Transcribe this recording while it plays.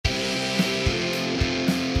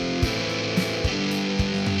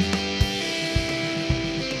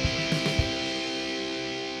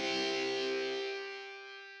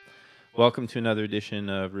Welcome to another edition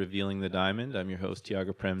of Revealing the Diamond. I'm your host,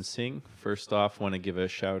 Tiago Prem Singh. First off, want to give a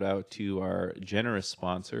shout out to our generous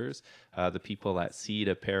sponsors, the people at Seed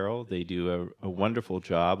Apparel. They do a wonderful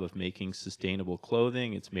job of making sustainable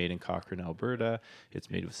clothing. It's made in Cochrane, Alberta.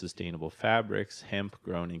 It's made with sustainable fabrics, hemp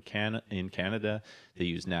grown in Canada. They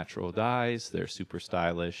use natural dyes. They're super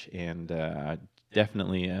stylish and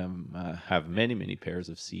definitely have many pairs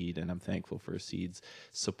of Seed, and I'm thankful for Seed's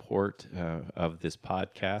support of this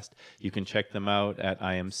podcast. You can check them out at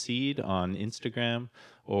I Am Seed on Instagram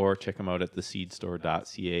or check them out at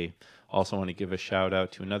theseedstore.ca. Also want to give a shout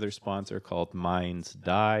out to another sponsor called Minds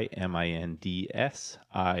Dye, I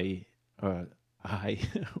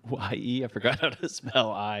forgot how to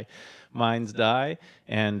spell I. Minds Dye,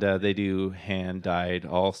 and they do hand dyed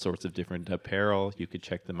all sorts of different apparel. You could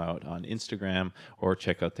check them out on Instagram or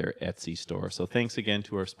check out their Etsy store. So thanks again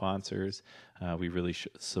to our sponsors. We really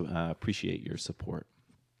appreciate your support.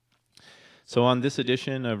 So on this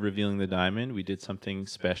edition of Revealing the Diamond, we did something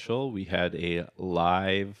special. We had a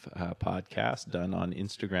live podcast done on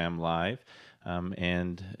Instagram Live.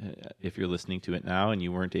 If you're listening to it now and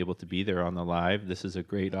you weren't able to be there on the live, this is a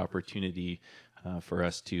great opportunity for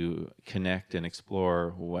us to connect and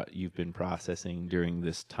explore what you've been processing during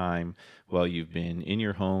this time while you've been in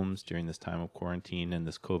your homes during this time of quarantine and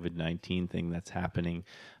this COVID-19 thing that's happening.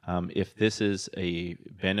 If this is a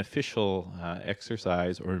beneficial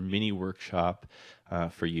exercise or mini workshop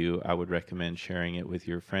for you, I would recommend sharing it with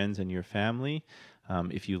your friends and your family.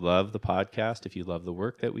 If you love the podcast, if you love the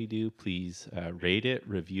work that we do, please rate it,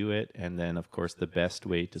 review it, and then, of course, the best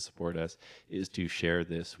way to support us is to share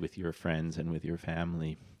this with your friends and with your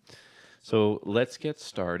family. So let's get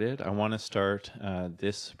started. I want to start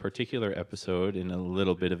this particular episode in a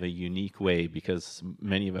little bit of a unique way because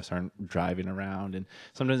many of us aren't driving around. And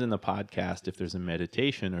sometimes in the podcast, if there's a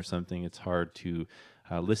meditation or something, it's hard to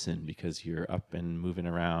listen because you're up and moving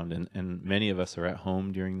around. And many of us are at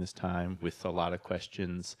home during this time with a lot of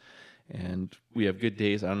questions. And we have good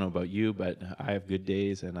days. I don't know about you, but I have good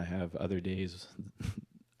days and I have other days.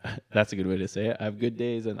 That's a good way to say it. I have good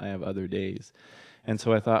days and I have other days. And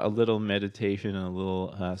so I thought a little meditation and a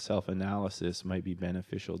little self-analysis might be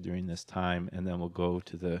beneficial during this time, and then we'll go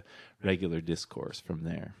to the regular discourse from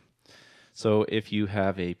there. So if you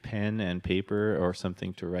have a pen and paper or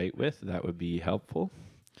something to write with, that would be helpful.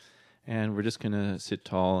 And we're just going to sit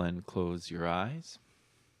tall and close your eyes.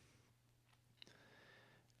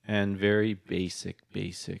 And very basic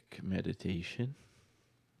meditation.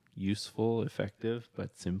 Useful, effective,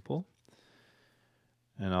 but simple.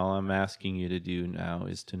 And all I'm asking you to do now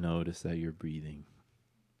is to notice that you're breathing.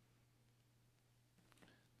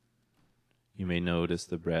 You may notice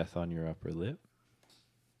the breath on your upper lip.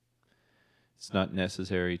 It's not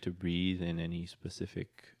necessary to breathe in any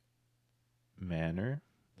specific manner.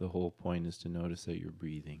 The whole point is to notice that you're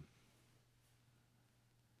breathing.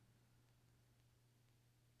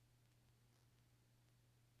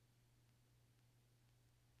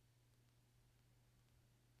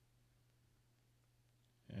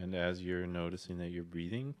 And as you're noticing that you're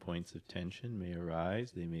breathing, points of tension may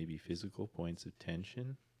arise. They may be physical points of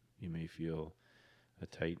tension. You may feel a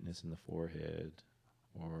tightness in the forehead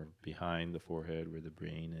or behind the forehead where the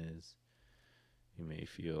brain is. You may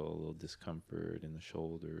feel a little discomfort in the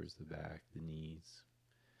shoulders, the back, the knees.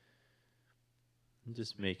 And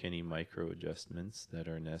just make any micro adjustments that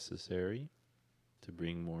are necessary to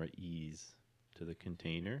bring more ease to the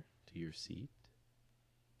container, to your seat.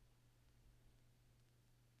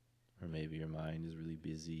 Or maybe your mind is really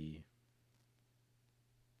busy.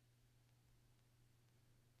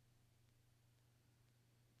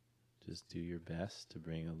 Just do your best to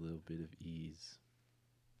bring a little bit of ease.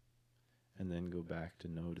 And then go back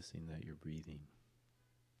to noticing that you're breathing.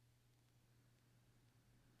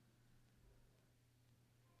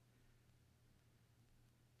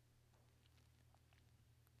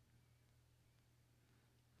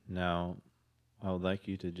 Now, I would like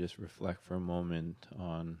you to just reflect for a moment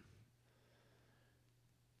on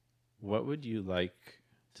what would you like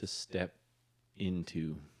to step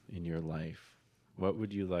into in your life? What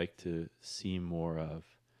would you like to see more of?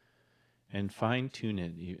 And fine-tune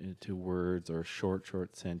it to words or short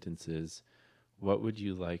sentences. What would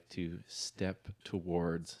you like to step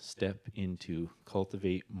towards, step into,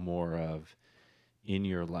 cultivate more of in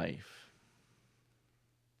your life?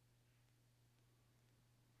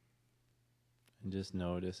 And just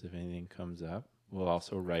notice if anything comes up. We'll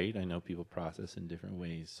also write. I know people process in different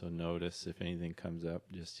ways, so notice if anything comes up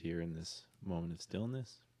just here in this moment of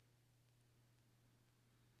stillness.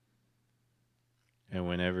 And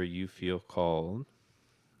whenever you feel called,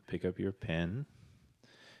 pick up your pen.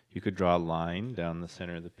 You could draw a line down the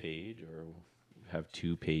center of the page or have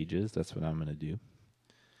 2 pages. That's what I'm going to do.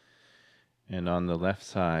 And on the left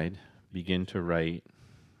side, begin to write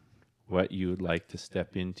what you would like to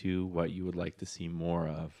step into, what you would like to see more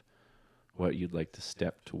of, what you'd like to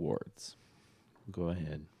step towards. Go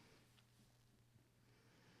ahead.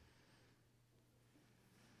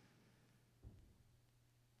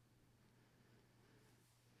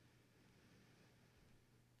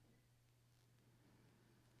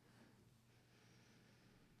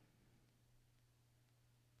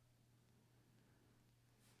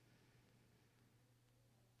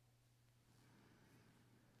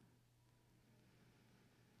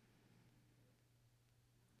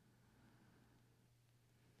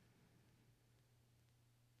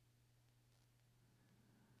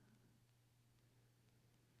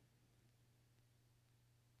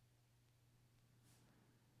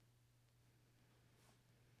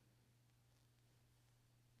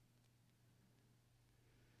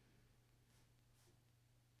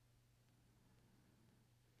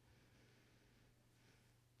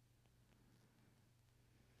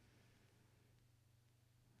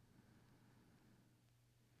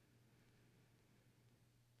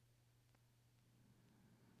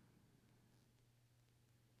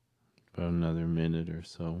 About another minute or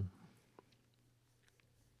so.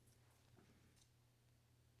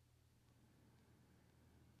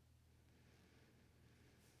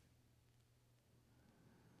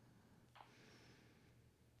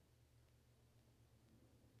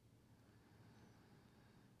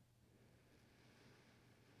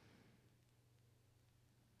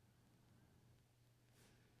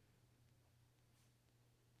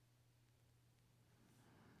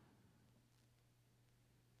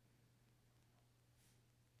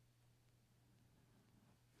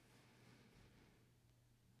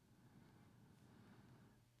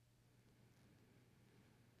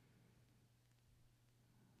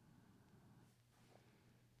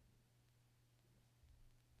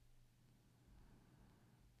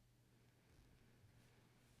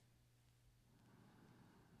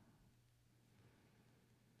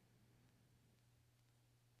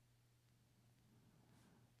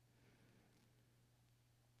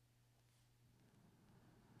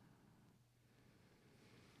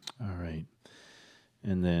 All right.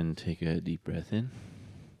 And then take a deep breath in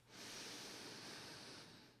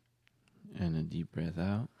and a deep breath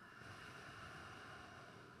out.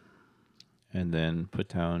 And then put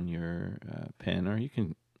down your pen, or you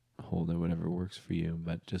can hold it, whatever works for you,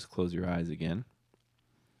 but just close your eyes again.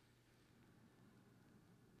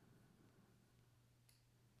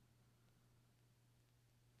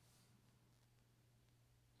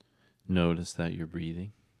 Notice that you're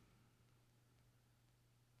breathing.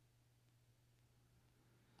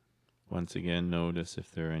 Once again, notice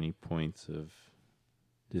if there are any points of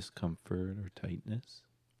discomfort or tightness.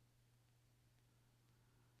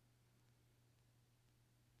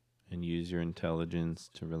 And use your intelligence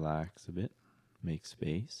to relax a bit. Make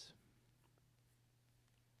space.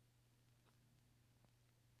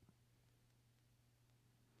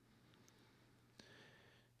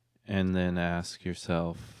 And then ask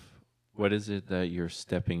yourself, what is it that you're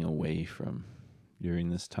stepping away from during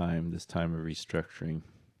this time of restructuring?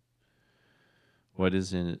 What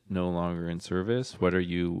is no longer in service? What are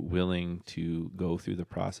you willing to go through the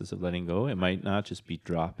process of letting go? It might not just be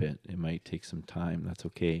drop it. It might take some time. That's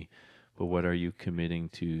okay. But what are you committing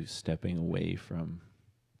to stepping away from,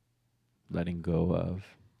 letting go of?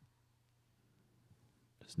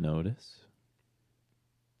 Just notice.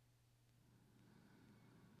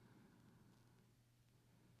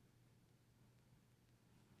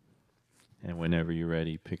 And whenever you're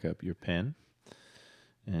ready, pick up your pen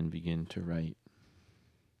and begin to write.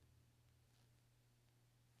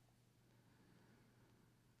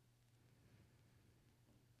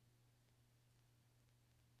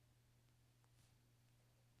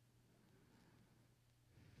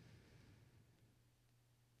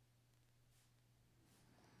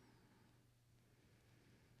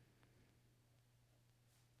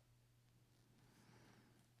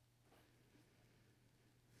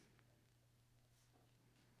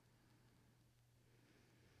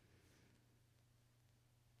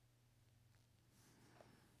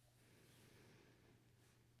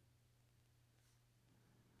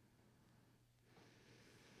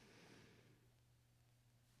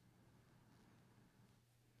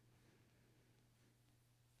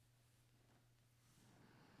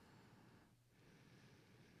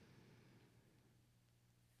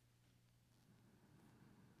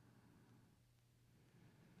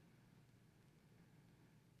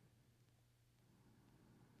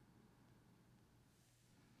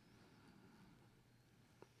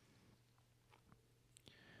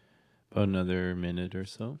 About another minute or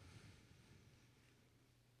so.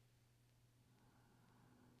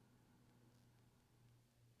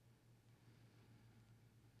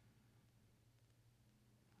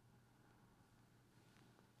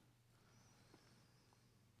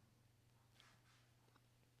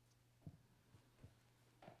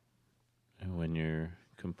 And when you're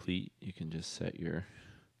complete, you can just set your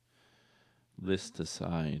list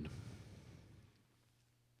aside.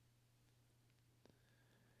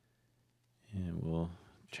 And we'll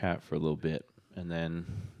chat for a little bit, and then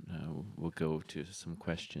we'll go to some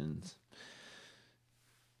questions.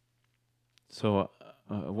 So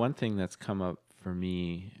one thing that's come up for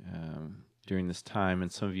me during this time,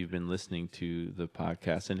 and some of you have been listening to the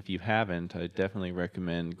podcast, and if you haven't, I definitely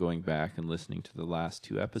recommend going back and listening to the last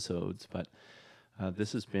 2 episodes. But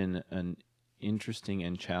this has been an interesting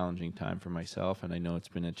and challenging time for myself, and I know it's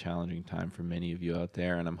been a challenging time for many of you out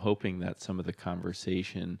there, and I'm hoping that some of the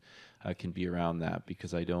conversation can be around that,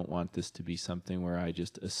 because I don't want this to be something where I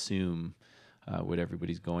just assume what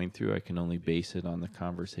everybody's going through. I can only base it on the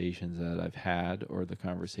conversations that I've had or the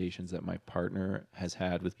conversations that my partner has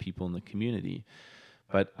had with people in the community.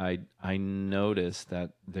 But I notice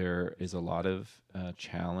that there is a lot of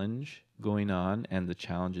challenge going on, and the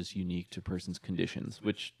challenge is unique to person's conditions,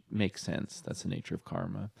 which makes sense. That's the nature of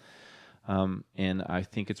karma. And I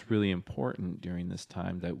think it's really important during this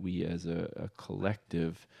time that we as a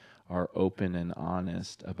collective are open and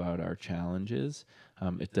honest about our challenges.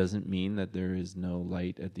 It doesn't mean that there is no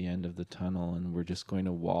light at the end of the tunnel and we're just going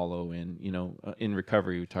to wallow in, in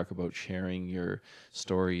recovery, we talk about sharing your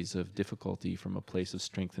stories of difficulty from a place of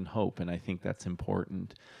strength and hope. And I think that's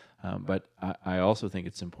important. But I also think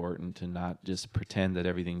it's important to not just pretend that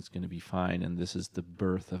everything's going to be fine and this is the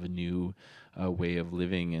birth of a new way of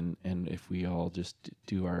living. And if we all just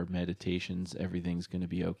do our meditations, everything's going to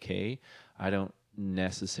be okay. I don't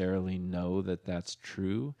necessarily know that that's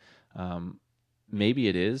true. Maybe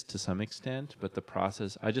it is to some extent, but the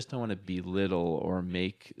process, I just don't want to belittle or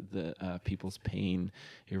make the people's pain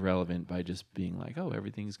irrelevant by just being like, oh,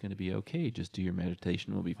 everything's going to be okay. Just do your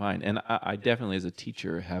meditation, we'll be fine. And I definitely, as a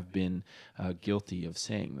teacher, have been guilty of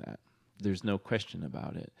saying that. There's no question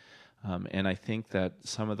about it. And I think that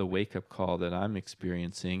some of the wake-up call that I'm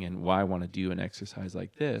experiencing, and why I want to do an exercise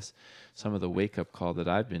like this, some of the wake-up call that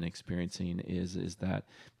I've been experiencing is that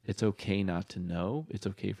it's okay not to know. It's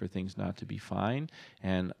okay for things not to be fine.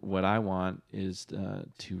 And what I want is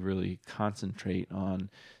to really concentrate on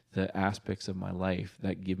the aspects of my life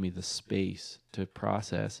that give me the space to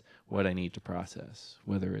process what I need to process,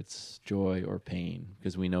 whether it's joy or pain,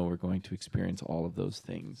 because we know we're going to experience all of those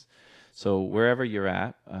things. So wherever you're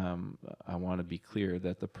at, I want to be clear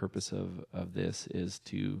that the purpose of this is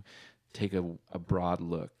to take a broad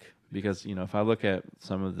look. Because, if I look at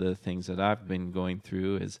some of the things that I've been going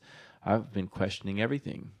through, is I've been questioning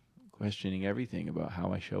everything about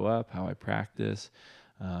how I show up, how I practice,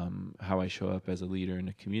 how I show up as a leader in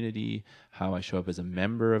a community, how I show up as a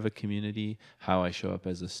member of a community, how I show up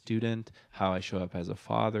as a student, how I show up as a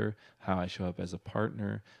father, how I show up as a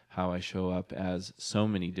partner, how I show up as so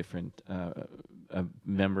many different a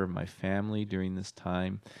member of my family during this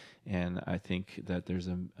time. And I think that there's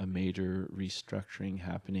a major restructuring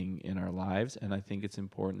happening in our lives, and I think it's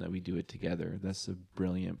important that we do it together. That's the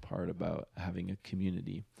brilliant part about having a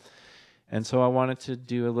community. And so I wanted to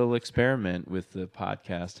do a little experiment with the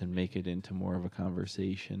podcast and make it into more of a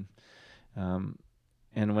conversation. And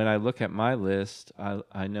when I look at my list,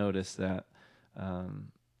 I notice that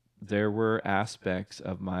there were aspects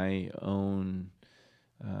of my own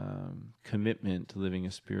commitment to living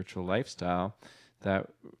a spiritual lifestyle that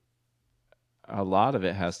a lot of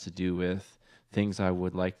it has to do with things I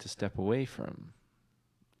would like to step away from.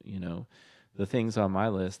 The things on my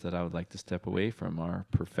list that I would like to step away from are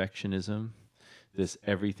perfectionism, this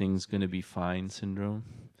everything's going to be fine syndrome,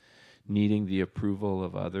 needing the approval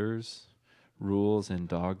of others, rules and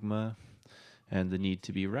dogma, and the need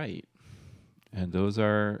to be right. And those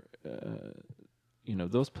are,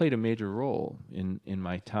 those played a major role in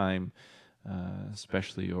my time,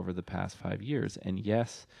 especially over the past 5 years. And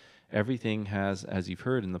yes, everything has, as you've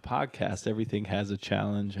heard in the podcast, everything has a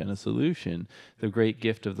challenge and a solution. The great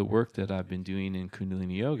gift of the work that I've been doing in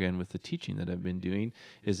Kundalini Yoga and with the teaching that I've been doing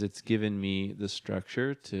is it's given me the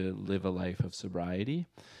structure to live a life of sobriety.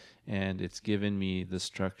 And it's given me the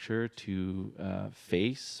structure to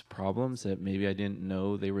face problems that maybe I didn't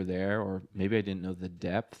know they were there, or maybe I didn't know the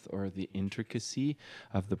depth or the intricacy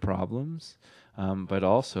of the problems. But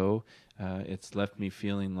also, it's left me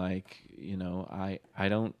feeling like, I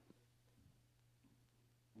don't,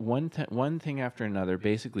 one thing after another.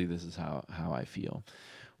 Basically, this is how I feel.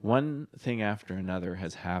 one thing after another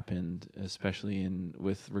has happened, especially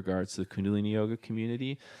with regards to the Kundalini Yoga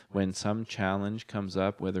community. When some challenge comes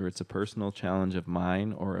up, whether it's a personal challenge of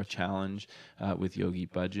mine or a challenge with Yogi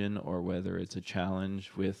Bhajan, or whether it's a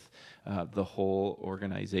challenge with the whole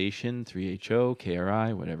organization, 3HO,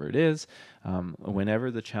 KRI, whatever it is,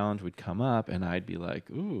 whenever the challenge would come up and I'd be like,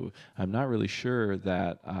 ooh, I'm not really sure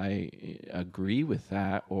that I agree with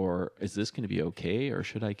that, or is this going to be okay, or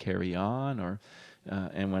should I carry on, or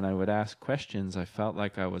and when I would ask questions, I felt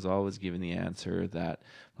like I was always given the answer that,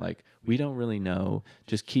 like, we don't really know,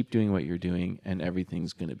 just keep doing what you're doing and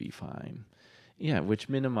everything's going to be fine. Yeah, which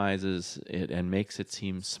minimizes it and makes it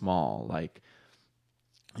seem small, like,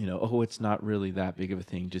 oh, it's not really that big of a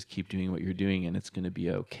thing, just keep doing what you're doing and it's going to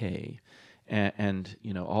be okay. And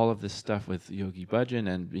all of this stuff with Yogi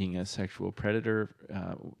Bhajan and being a sexual predator,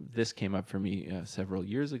 this came up for me several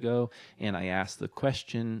years ago, and I asked the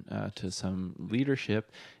question to some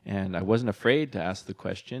leadership, and I wasn't afraid to ask the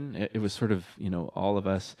question. It was sort of, all of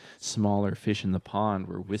us smaller fish in the pond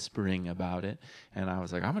were whispering about it, and I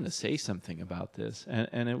was like, I'm going to say something about this,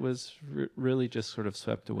 and it was really just sort of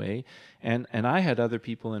swept away. And I had other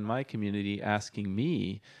people in my community asking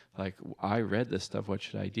me, like, I read this stuff, what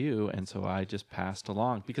should I do? And so I just passed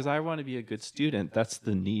along because I want to be a good student. That's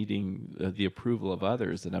the needing the approval of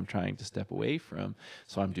others that I'm trying to step away from.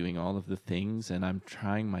 So I'm doing all of the things and I'm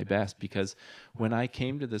trying my best, because when I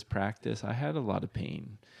came to this practice, I had a lot of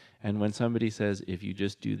pain. And when somebody says, if you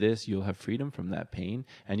just do this, you'll have freedom from that pain,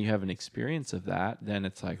 and you have an experience of that, then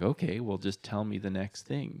it's like, okay, well, just tell me the next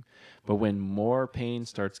thing. But when more pain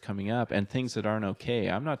starts coming up and things that aren't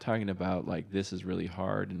okay, I'm not talking about like, this is really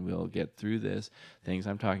hard and we'll get through this things.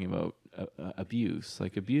 I'm talking about abuse.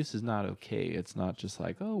 Like, abuse is not okay. It's not just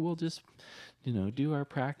like, oh, we'll just, do our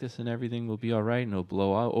practice and everything will be all right and it'll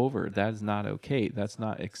blow over. That is not okay. That's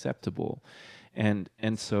not acceptable. And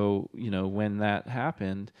so, when that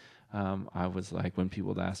happened, I was like, when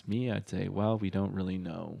people would ask me, I'd say, well, we don't really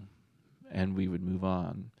know. And we would move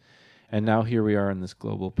on. And now here we are in this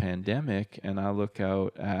global pandemic, and I look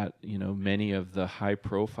out at, many of the high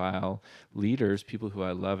profile leaders, people who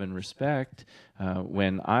I love and respect,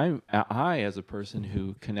 when I, as a person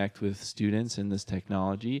who connect with students in this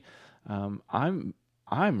technology, I'm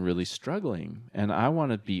really struggling, and I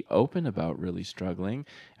want to be open about really struggling,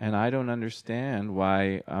 and I don't understand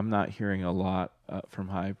why I'm not hearing a lot from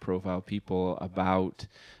high-profile people about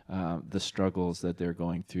the struggles that they're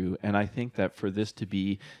going through. And I think that for this to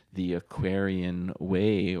be the Aquarian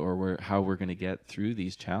way, or how we're going to get through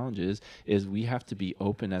these challenges, is we have to be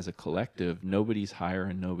open as a collective. Nobody's higher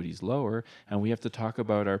and nobody's lower, and we have to talk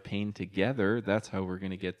about our pain together. That's how we're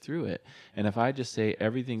going to get through it. And if I just say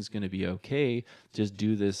everything's going to be okay, just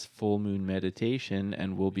do this full moon meditation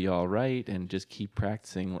and we'll be all right, and just keep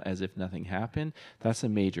practicing as if nothing happened, that's a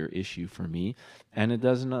major issue for me. And it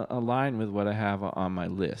doesn't align with what I have on my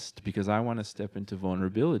list, because I want to step into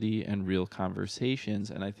vulnerability and real conversations.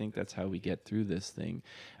 And I think that's how we get through this thing.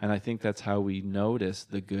 And I think that's how we notice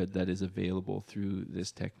the good that is available through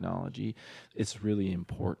this technology. It's really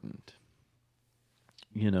important,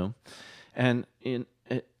 And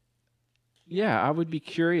yeah, I would be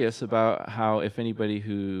curious about how, if anybody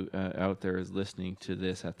who out there is listening to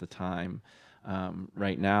this at the time,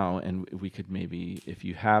 right now, and we could maybe, if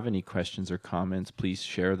you have any questions or comments, please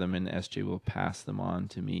share them, and SJ will pass them on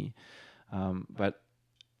to me. But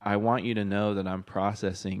I want you to know that I'm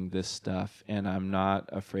processing this stuff, and I'm not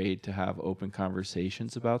afraid to have open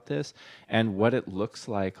conversations about this. And what it looks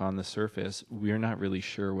like on the surface, we're not really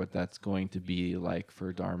sure what that's going to be like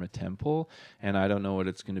for Dharma Temple, and I don't know what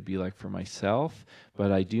it's going to be like for myself,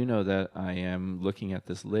 but I do know that I am looking at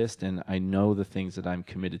this list, and I know the things that I'm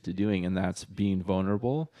committed to doing, and that's being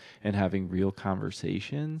vulnerable and having real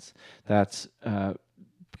conversations. That's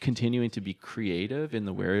continuing to be creative in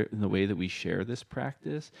the way that we share this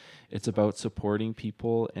practice. It's about supporting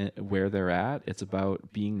people where they're at. It's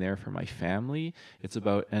about being there for my family. It's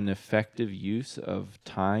about an effective use of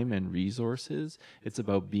time and resources. It's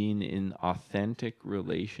about being in authentic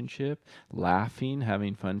relationship, laughing,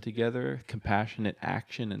 having fun together, compassionate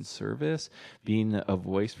action and service, being a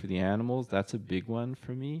voice for the animals. That's a big one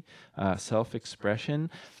for me. Self-expression.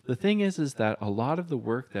 The thing is that a lot of the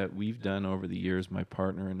work that we've done over the years, my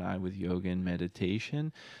partner and I, with yoga and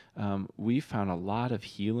meditation, we found a lot of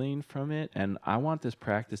healing from it, and I want this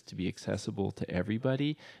practice to be accessible to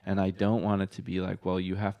everybody, and I don't want it to be like, well,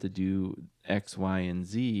 you have to do X, Y, and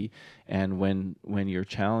Z, and when your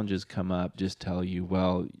challenges come up, just tell you,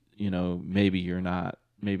 well, maybe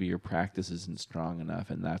your practice isn't strong enough,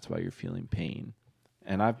 and that's why you're feeling pain.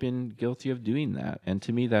 And I've been guilty of doing that. And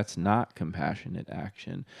to me, that's not compassionate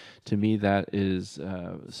action. To me, that is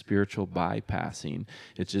spiritual bypassing.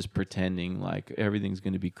 It's just pretending like everything's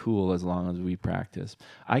going to be cool as long as we practice.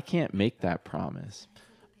 I can't make that promise. So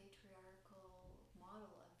the patriarchal model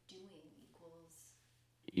of doing equals.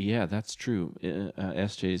 Yeah, that's true.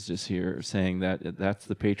 SJ is just here saying that that's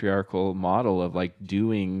the patriarchal model of like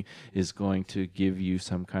doing is going to give you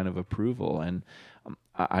some kind of approval, and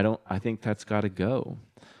I don't. I think that's got to go.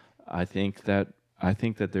 I think that I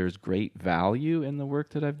think that there's great value in the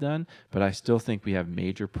work that I've done, but I still think we have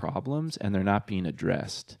major problems and they're not being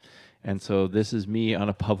addressed. And so this is me on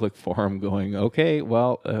a public forum going, okay,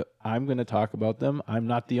 well, I'm going to talk about them. I'm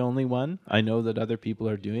not the only one. I know that other people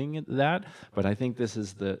are doing that, but I think this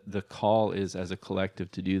is the call is as a collective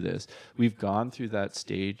to do this. We've gone through that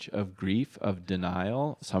stage of grief, of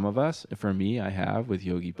denial. Some of us, for me, I have with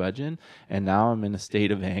Yogi Bhajan, and now I'm in a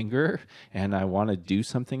state of anger and I want to do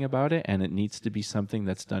something about it, and it needs to be something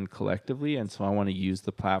that's done collectively. And so I want to use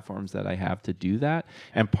the platforms that I have to do that.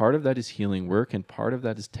 And part of that is healing work, and part of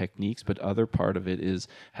that is techniques, but other part of it is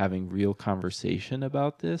having real conversation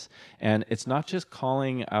about this. And it's not just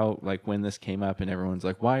calling out like when this came up and everyone's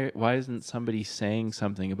like, why isn't somebody saying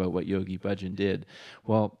something about what Yogi Bhajan did?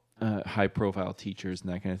 Well, high profile teachers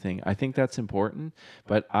and that kind of thing. I think that's important,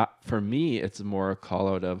 but for me, it's more a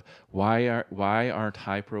call out of why aren't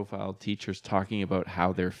high profile teachers talking about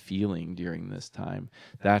how they're feeling during this time?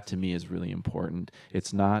 That to me is really important.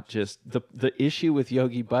 It's not just the issue with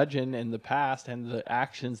Yogi Bhajan in the past and the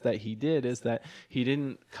actions that he did is that he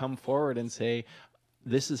didn't come forward and say,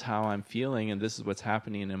 this is how I'm feeling and this is what's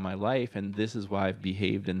happening in my life and this is why I've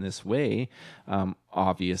behaved in this way.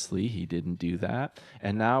 Obviously, he didn't do that.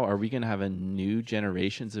 And now are we going to have a new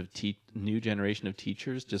generation of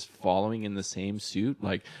teachers just following in the same suit?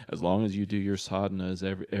 Like, as long as you do your sadhanas,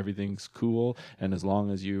 everything's cool. And as long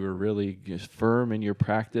as you are really firm in your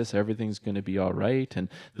practice, everything's going to be all right. And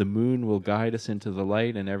the moon will guide us into the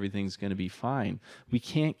light and everything's going to be fine. We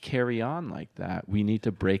can't carry on like that. We need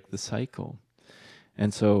to break the cycle.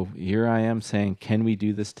 And so here I am saying, can we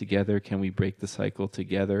do this together? Can we break the cycle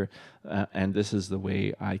together? And this is the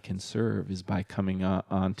way I can serve, is by coming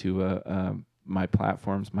onto my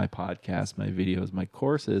platforms, my podcasts, my videos, my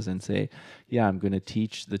courses, and say, yeah, I'm going to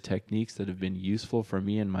teach the techniques that have been useful for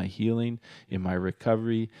me in my healing, in my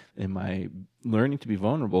recovery, in my learning to be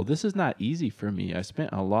vulnerable. This is not easy for me. I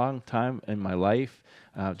spent a long time in my life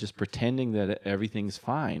just pretending that everything's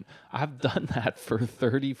fine. I've done that for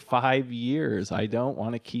 35 years. I don't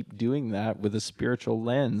want to keep doing that with a spiritual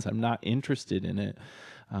lens. I'm not interested in it.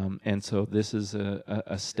 And so this is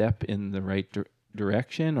a step in the right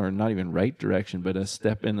direction, or not even right direction, but a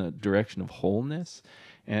step in a direction of wholeness.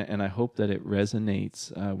 And I hope that it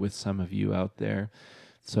resonates with some of you out there.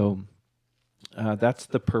 So that's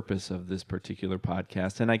the purpose of this particular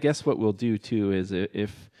podcast. And I guess what we'll do too is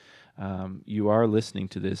if you are listening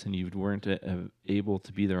to this and you weren't able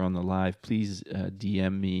to be there on the live, please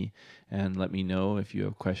DM me and let me know if you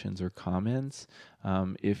have questions or comments.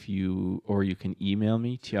 Or you can email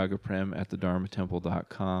me,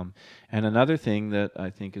 tiagaprem@thedharmatemple.com. And another thing that I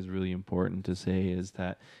think is really important to say is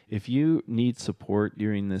that if you need support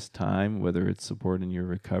during this time, whether it's support in your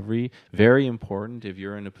recovery, very important if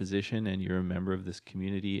you're in a position and you're a member of this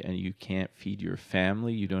community and you can't feed your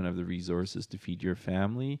family, you don't have the resources to feed your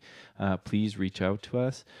family, please reach out to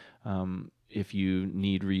us. If you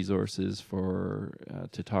need resources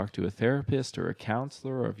to talk to a therapist or a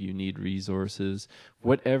counselor, or if you need resources,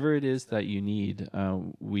 whatever it is that you need,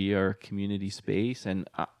 we are a community space, and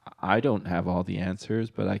I don't have all the answers,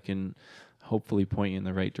 but I can hopefully point you in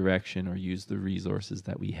the right direction or use the resources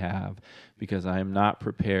that we have, because I am not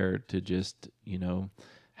prepared to just,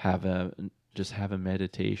 have a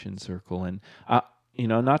meditation circle. And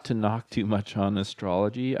not to knock too much on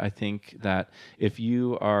astrology, I think that if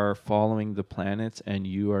you are following the planets and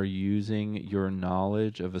you are using your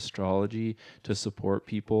knowledge of astrology to support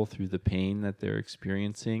people through the pain that they're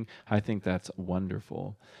experiencing, I think that's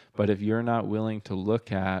wonderful. But if you're not willing to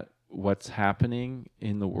look at what's happening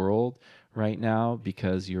in the world right now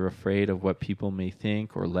because you're afraid of what people may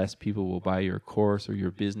think, or less people will buy your course, or your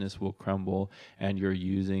business will crumble, and you're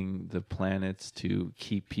using the planets to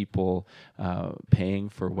keep people paying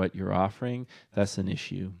for what you're offering, that's an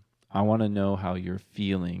issue. I want to know how you're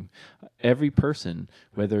feeling. Every person,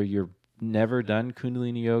 whether you're never done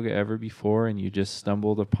Kundalini yoga ever before and you just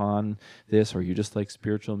stumbled upon this, or you just like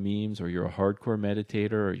spiritual memes, or you're a hardcore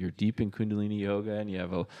meditator, or you're deep in Kundalini yoga and you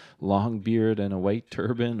have a long beard and a white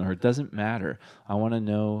turban, or it doesn't matter. I want to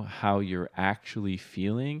know how you're actually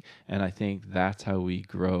feeling, and I think that's how we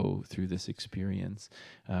grow through this experience.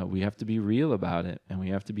 We have to be real about it, and we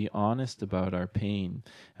have to be honest about our pain,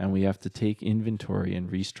 and we have to take inventory and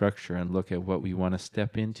restructure and look at what we want to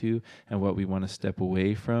step into and what we want to step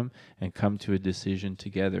away from, and come to a decision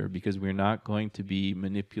together, because we're not going to be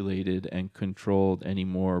manipulated and controlled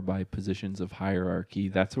anymore by positions of hierarchy.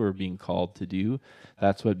 That's what we're being called to do.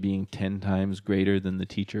 That's what being 10 times greater than the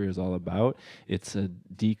teacher is all about. It's a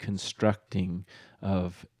deconstructing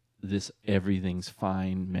of this everything's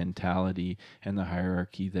fine mentality and the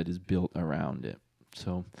hierarchy that is built around it.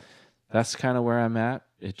 So that's kind of where I'm at.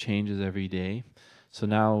 It changes every day. So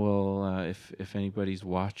now we'll, if anybody's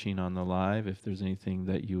watching on the live, if there's anything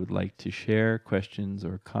that you would like to share, questions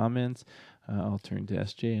or comments, I'll turn to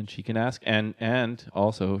SJ and she can ask. And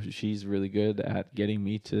also, she's really good at getting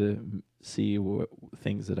me to see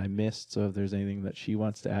things that I missed. So if there's anything that she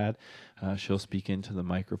wants to add, she'll speak into the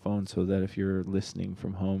microphone so that if you're listening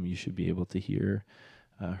from home, you should be able to hear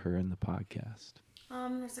her in the podcast.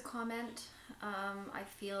 There's a comment. I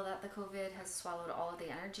feel that the COVID has swallowed all of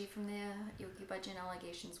the energy from the Yogi Bhajan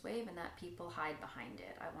allegations wave, and that people hide behind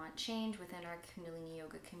it. I want change within our Kundalini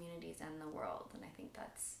yoga communities and the world, and I think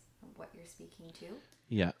that's what you're speaking to.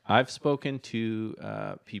 Yeah, I've spoken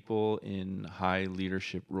to people in high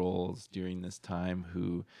leadership roles during this time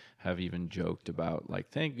who have even joked about,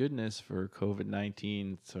 like, thank goodness for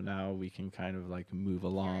COVID-19, so now we can kind of like move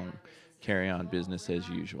along, carry on business as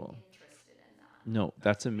usual. No,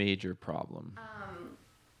 that's a major problem.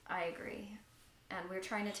 I agree. And we're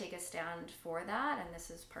trying to take a stand for that, and this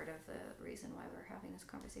is part of the reason why we're having this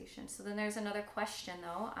conversation. So then there's another question,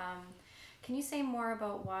 though. Can you say more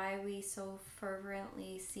about why we so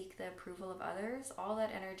fervently seek the approval of others? All that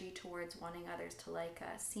energy towards wanting others to like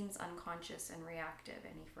us seems unconscious and reactive.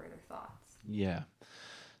 Any further thoughts? Yeah.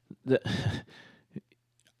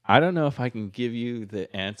 I don't know if I can give you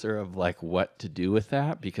the answer of like what to do with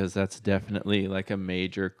that, because that's definitely like a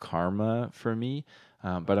major karma for me.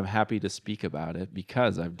 But I'm happy to speak about it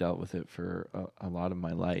because I've dealt with it for a lot of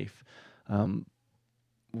my life.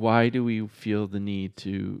 Why do we feel the need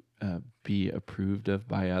to be approved of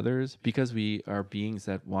by others? Because we are beings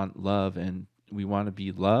that want love, and we want to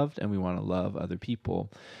be loved, and we want to love other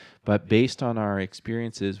people. But based on our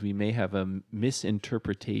experiences, we may have a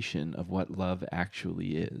misinterpretation of what love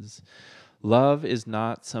actually is. Love is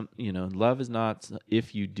not love is not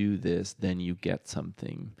if you do this, then you get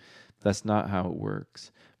something. That's not how it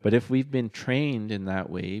works. But if we've been trained in that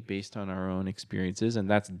way based on our own experiences, and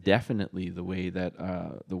that's definitely the way that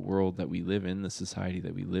the world that we live in, the society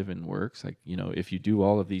that we live in works. Like, if you do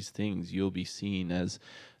all of these things, you'll be seen as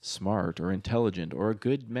smart or intelligent or a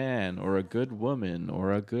good man or a good woman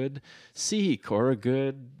or a good Sikh or a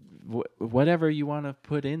good whatever you want to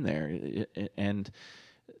put in there. And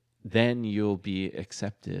then you'll be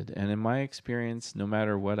accepted. And in my experience, no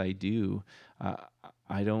matter what I do,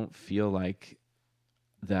 I don't feel like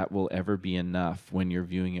that will ever be enough when you're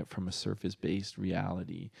viewing it from a surface-based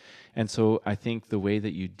reality. And so I think the way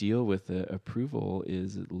that you deal with the approval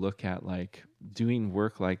is look at like doing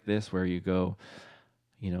work like this, where you go,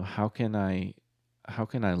 how can I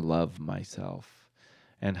love myself?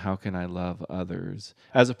 And how can I love others?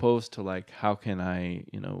 As opposed to like, how can I,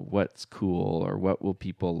 what's cool, or what will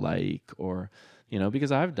people like, or,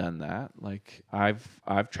 because I've done that. Like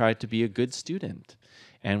I've tried to be a good student.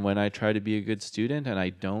 And when I try to be a good student and I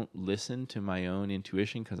don't listen to my own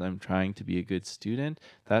intuition because I'm trying to be a good student,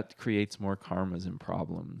 that creates more karmas and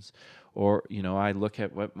problems. Or, I look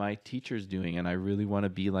at what my teacher's doing and I really want to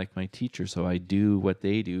be like my teacher, so I do what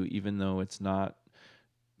they do, even though it's not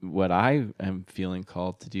what I am feeling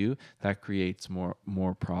called to do. That creates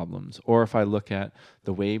more problems. Or if I look at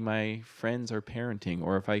the way my friends are parenting,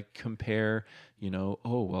 or if I compare,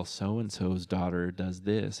 oh, well, so-and-so's daughter does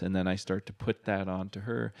this, and then I start to put that onto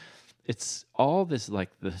her. It's all this, like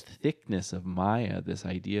the thickness of Maya, this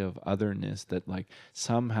idea of otherness, that like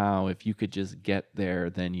somehow if you could just get there,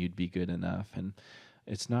 then you'd be good enough. And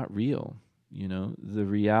it's not real. The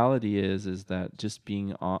reality is that just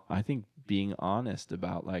being honest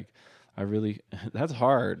about like, I really, that's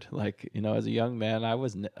hard. Like, as a young man,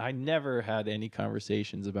 I never had any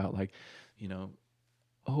conversations about like,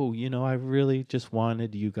 oh, I really just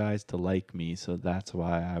wanted you guys to like me, so that's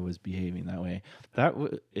why I was behaving that way.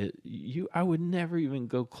 I would never even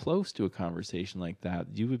go close to a conversation like that.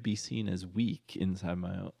 You would be seen as weak inside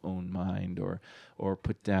my own mind, or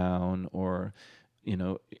put down, or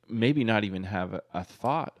maybe not even have a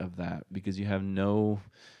thought of that because you have no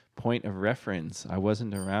point of reference. I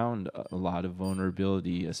wasn't around a lot of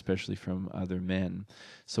vulnerability, especially from other men.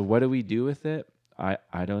 So what do we do with it?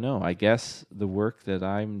 I don't know. I guess the work that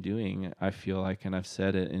I'm doing, I feel like, and I've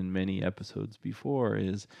said it in many episodes before,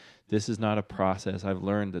 is this is not a process. I've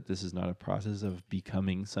learned that this is not a process of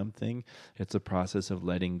becoming something. It's a process of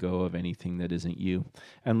letting go of anything that isn't you.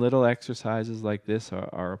 And little exercises like this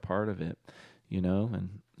are a part of it, and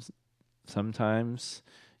sometimes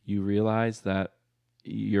you realize that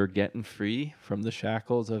you're getting free from the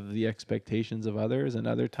shackles of the expectations of others, and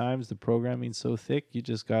other times the programming's so thick you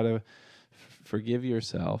just gotta forgive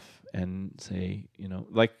yourself and say,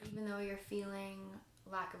 like, even though you're feeling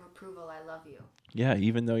lack of approval, I love you. Yeah,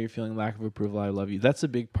 even though you're feeling lack of approval, I love you. That's a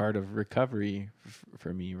big part of recovery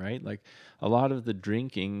for me, right? Like a lot of the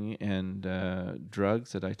drinking and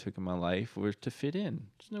drugs that I took in my life were to fit in.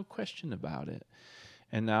 There's no question about it.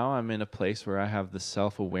 And now I'm in a place where I have the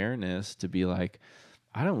self-awareness to be like,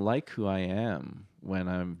 I don't like who I am when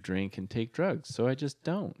I'm drink and take drugs, so I just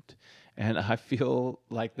don't. And I feel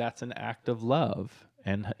like that's an act of love.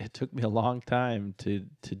 And it took me a long time to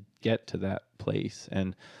get to that place.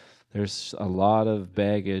 And there's a lot of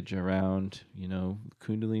baggage around,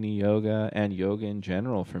 Kundalini yoga and yoga in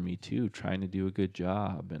general for me too, trying to do a good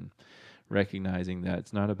job and recognizing that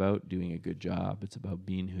it's not about doing a good job. It's about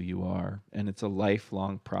being who you are. And it's a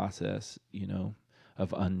lifelong process,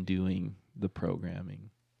 of undoing the programming.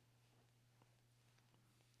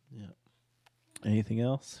 Yeah. Anything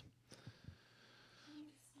else?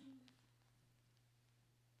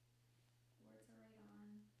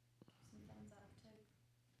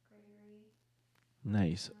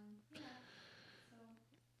 Nice.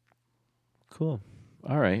 Cool.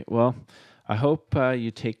 All right. Well, I hope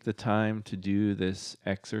you take the time to do this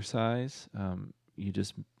exercise. You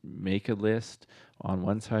just make a list. On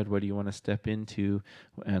one side, what do you want to step into?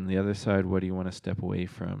 And the other side, what do you want to step away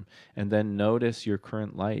from? And then notice your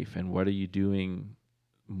current life and what are you doing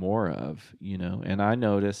more of, And I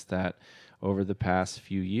noticed that over the past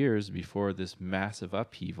few years before this massive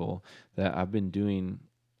upheaval that I've been doing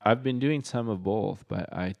some of both,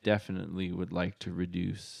 but I definitely would like to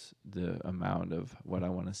reduce the amount of what I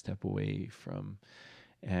want to step away from.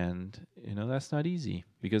 And, that's not easy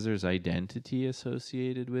because there's identity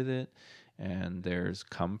associated with it, and there's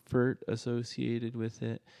comfort associated with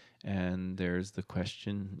it. And there's the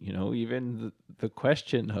question, even the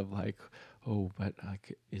question of like, oh, but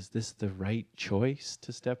like, is this the right choice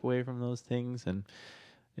to step away from those things? And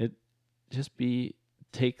it just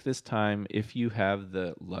take this time, if you have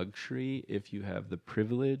the luxury, if you have the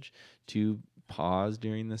privilege to pause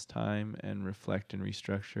during this time and reflect and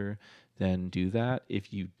restructure, then do that.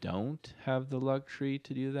 If you don't have the luxury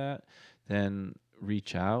to do that, then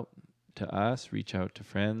reach out to us, reach out to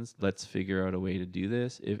friends. Let's figure out a way to do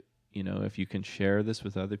this. If you can share this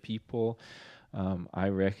with other people, I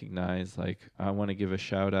recognize, I want to give a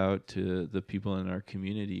shout out to the people in our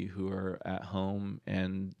community who are at home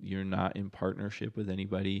and you're not in partnership with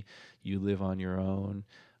anybody. You live on your own.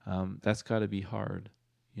 That's got to be hard,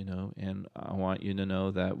 and I want you to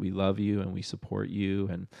know that we love you and we support you.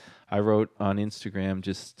 And I wrote on Instagram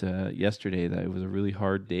just yesterday that it was a really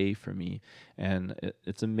hard day for me. And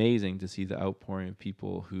it's amazing to see the outpouring of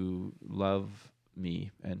people who love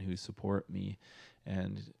me and who support me.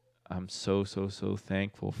 And I'm so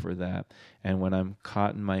thankful for that. And when I'm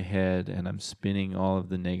caught in my head and I'm spinning all of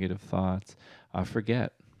the negative thoughts, I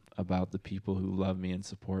forget about the people who love me and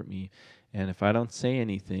support me. And if I don't say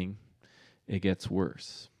anything, it gets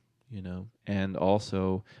worse, And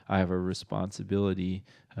also, I have a responsibility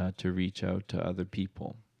to reach out to other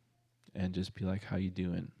people and just be like, how you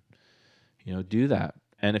doing? Do that.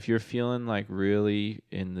 And if you're feeling like really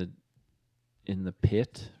in the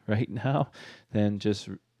pit right now, then just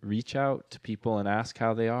reach out to people and ask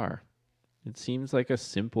how they are. It seems like a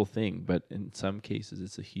simple thing, but in some cases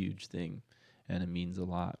it's a huge thing and it means a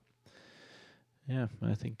lot. Yeah,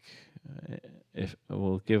 I think if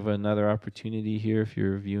we'll give another opportunity here if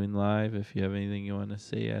you're viewing live, if you have anything you want to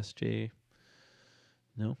say, SJ.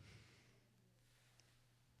 No?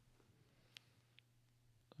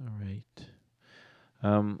 All right.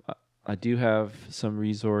 I do have some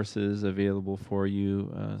resources available for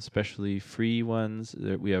you, especially free ones.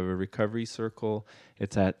 We have a recovery circle.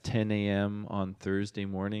 It's at 10 a.m. on Thursday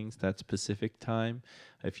mornings. That's Pacific time.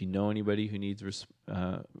 If you know anybody who needs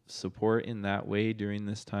support in that way during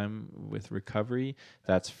this time with recovery,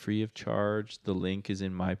 that's free of charge. The link is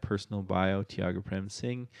in my personal bio, Tiago Prem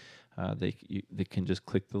Singh. They can just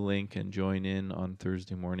click the link and join in on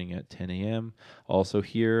Thursday morning at 10 a.m. Also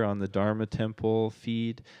here on the Dharma Temple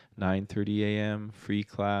feed, 9:30 a.m. free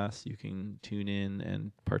class. You can tune in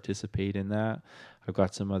and participate in that. I've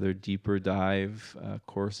got some other deeper dive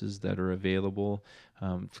courses that are available.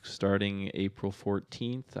 Starting April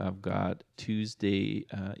 14th, I've got Tuesday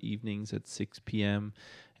evenings at 6 p.m.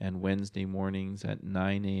 and Wednesday mornings at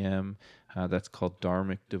 9 a.m. That's called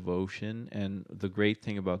Dharmic Devotion. And the great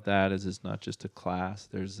thing about that is it's not just a class.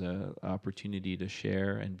 There's an opportunity to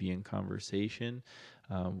share and be in conversation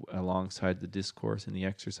alongside the discourse and the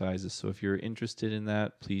exercises. So if you're interested in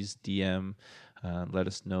that, please DM. Let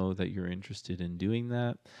us know that you're interested in doing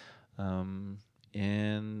that.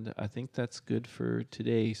 And I think that's good for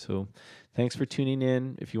today. So thanks for tuning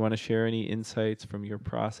in. If you want to share any insights from your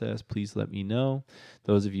process, please let me know.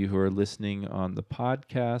 Those of you who are listening on the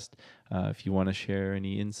podcast, if you want to share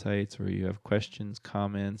any insights or you have questions,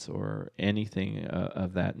 comments, or anything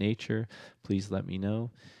of that nature, please let me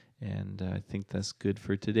know. And I think that's good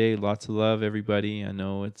for today. Lots of love, everybody. I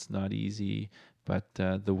know it's not easy, but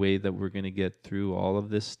the way that we're going to get through all of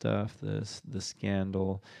this stuff, the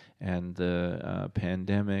scandal and the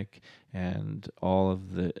pandemic and all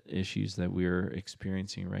of the issues that we're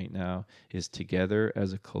experiencing right now, is together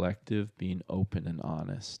as a collective being open and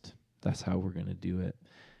honest. That's how we're going to do it.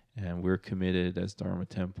 And we're committed as Dharma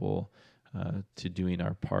Temple to doing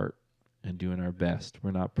our part and doing our best.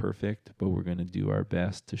 We're not perfect, but we're going to do our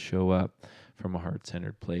best to show up from a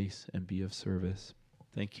heart-centered place and be of service.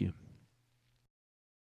 Thank you.